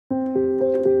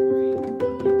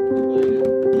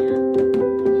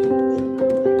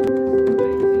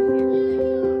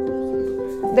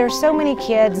There's so many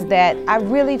kids that I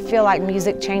really feel like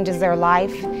music changes their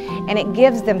life, and it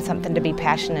gives them something to be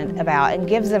passionate about and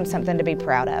gives them something to be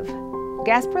proud of.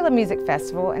 Gasparilla Music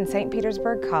Festival and St.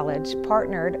 Petersburg College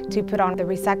partnered to put on the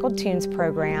Recycled Tunes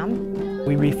program.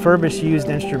 We refurbish used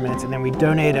instruments and then we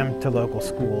donate them to local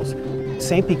schools.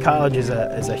 St. Pete College is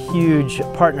a huge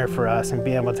partner for us in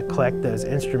being able to collect those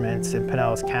instruments in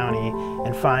Pinellas County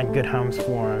and find good homes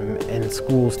for them in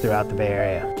schools throughout the Bay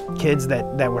Area. Kids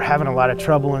that were having a lot of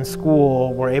trouble in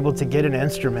school were able to get an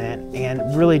instrument and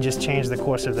really just change the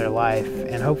course of their life,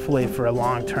 and hopefully for a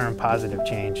long-term positive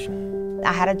change.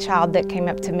 I had a child that came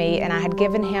up to me and I had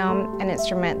given him an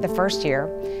instrument the first year.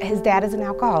 His dad is an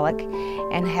alcoholic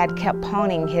and had kept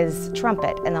pawning his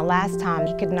trumpet, and the last time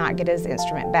he could not get his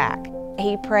instrument back.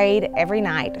 He prayed every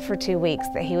night for 2 weeks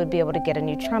that he would be able to get a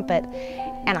new trumpet,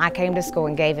 and I came to school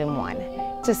and gave him one.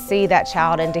 To see that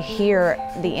child and to hear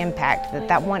the impact that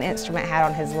that one instrument had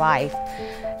on his life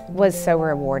was so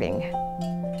rewarding.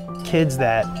 Kids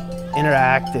that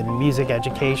interact in music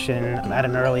education at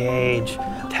an early age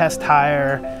test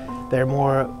higher, they're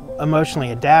more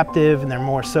emotionally adaptive, and they're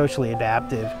more socially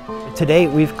adaptive. To date,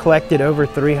 we've collected over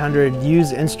 300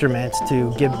 used instruments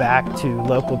to give back to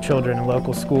local children and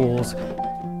local schools.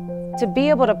 To be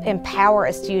able to empower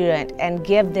a student and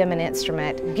give them an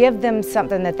instrument, give them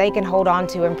something that they can hold on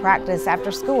to and practice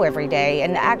after school every day,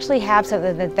 and actually have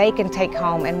something that they can take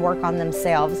home and work on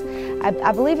themselves,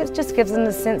 I believe it just gives them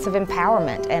the sense of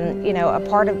empowerment and, you know,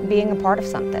 being a part of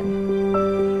something.